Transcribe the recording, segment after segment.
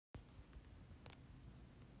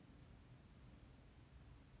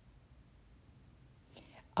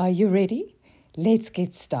Are you ready? Let's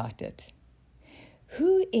get started.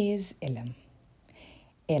 Who is Elim?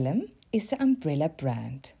 Elim is the umbrella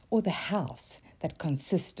brand or the house that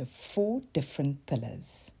consists of 4 different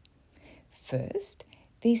pillars. First,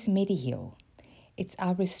 there's MediHeel. It's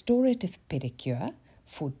our restorative pedicure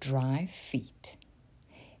for dry feet.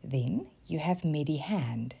 Then you have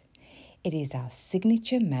MediHand. It is our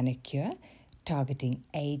signature manicure targeting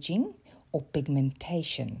aging or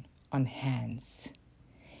pigmentation on hands.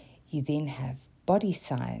 You then have Body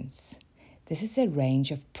Science. This is a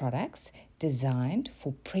range of products designed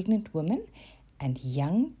for pregnant women and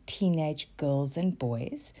young teenage girls and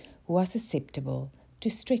boys who are susceptible to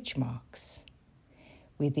stretch marks.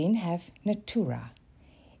 We then have Natura,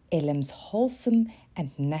 Elim's wholesome and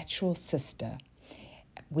natural sister.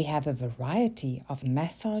 We have a variety of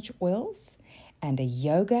massage oils and a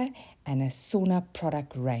yoga and a sauna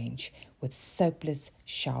product range with soapless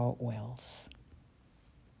shower oils.